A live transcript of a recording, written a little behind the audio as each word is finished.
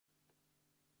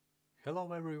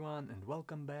Hello everyone and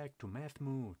welcome back to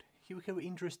mathsmood. Here we have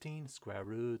interesting square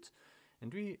roots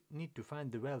and we need to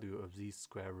find the value of this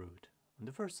square root. On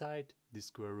the first side, this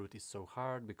square root is so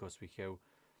hard because we have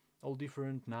all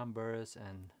different numbers,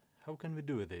 and how can we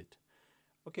do with it?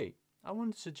 Okay, I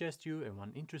want to suggest you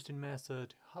one interesting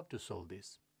method how to solve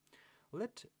this.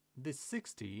 Let this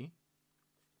 60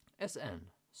 as n.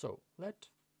 So let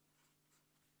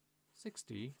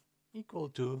 60 equal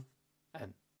to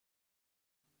n.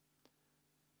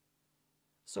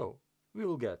 So we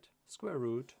will get square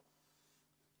root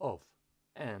of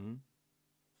n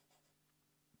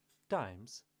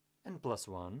times n plus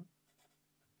 1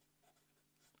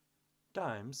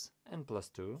 times n plus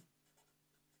 2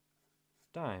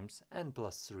 times n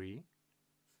plus 3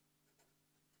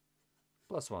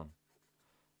 plus 1.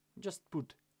 Just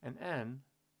put an n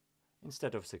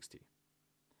instead of 60.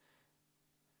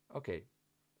 Okay,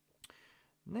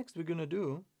 next we're gonna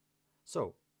do,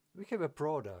 so we have a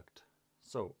product.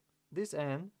 So this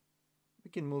n we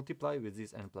can multiply with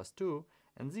this n plus 2,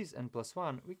 and this n plus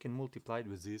 1 we can multiply it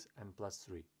with this n plus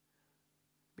 3.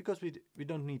 Because we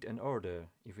don't need an order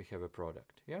if we have a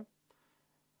product, yeah?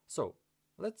 So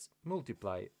let's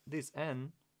multiply this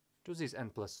n to this n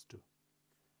plus 2.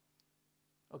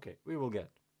 Okay, we will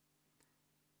get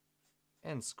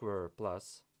n squared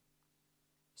plus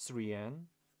 3n,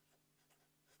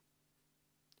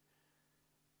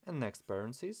 and next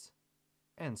parenthesis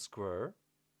n squared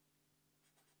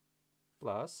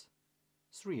plus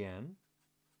 3n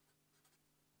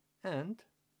and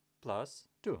plus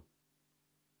 2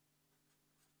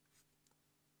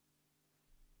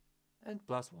 and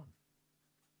plus 1.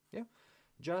 Yeah,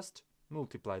 just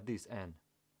multiply this n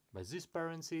by this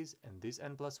parenthesis and this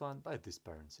n plus 1 by this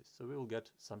parenthesis. So we will get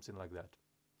something like that.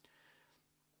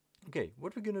 Okay,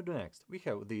 what we're gonna do next? We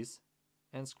have this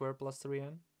n squared plus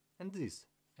 3n and this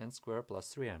n squared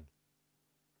plus 3n.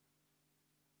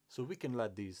 So we can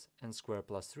let this n squared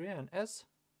plus 3n as,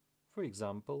 for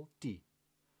example, t.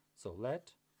 So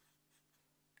let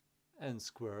n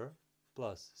squared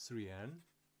plus 3n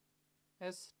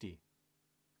as t.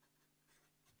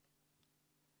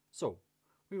 So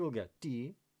we will get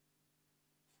t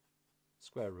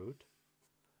square root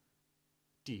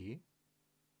t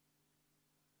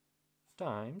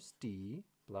times t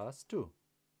plus 2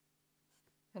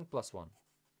 and plus 1.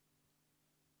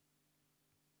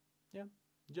 Yeah.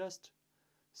 Just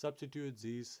substitute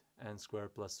this n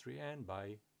squared plus 3n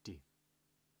by t.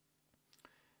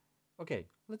 Okay,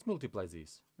 let's multiply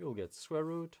this. We will get square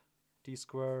root t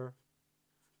squared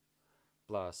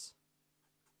plus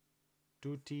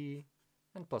 2t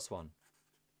and plus 1.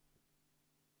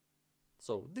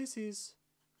 So this is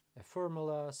a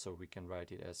formula, so we can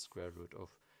write it as square root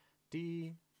of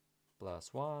t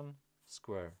plus 1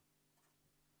 squared.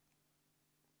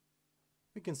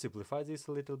 We can simplify this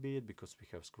a little bit because we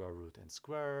have square root and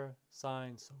square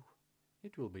sign, so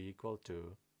it will be equal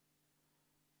to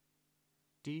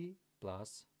t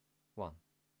plus 1.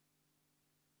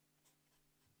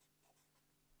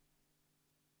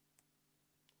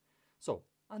 So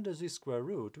under this square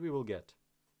root we will get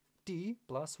t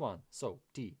plus 1, so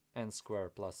t n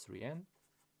squared plus 3n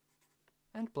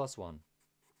and plus 1.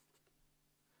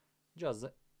 Just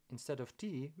instead of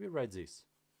t we write this.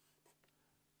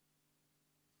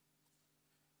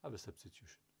 Have a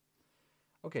substitution.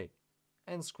 Okay,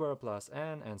 n squared plus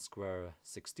n squared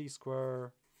 60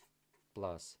 squared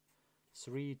plus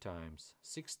 3 times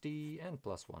 60 and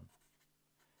plus 1.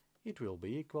 It will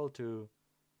be equal to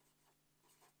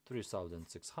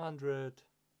 3600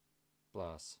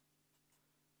 plus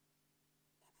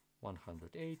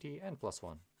 180 and plus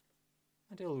 1.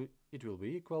 Until it will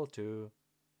be equal to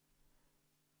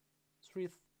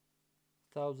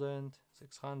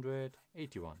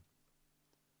 3681.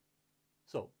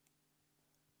 So,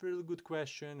 really good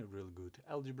question, a really good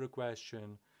algebra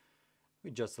question.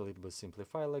 We just a little bit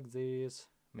simplify like this,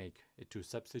 make a 2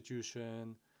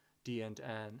 substitution, t and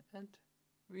n, and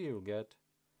we will get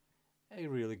a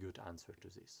really good answer to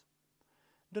this.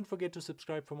 Don't forget to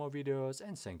subscribe for more videos,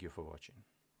 and thank you for watching.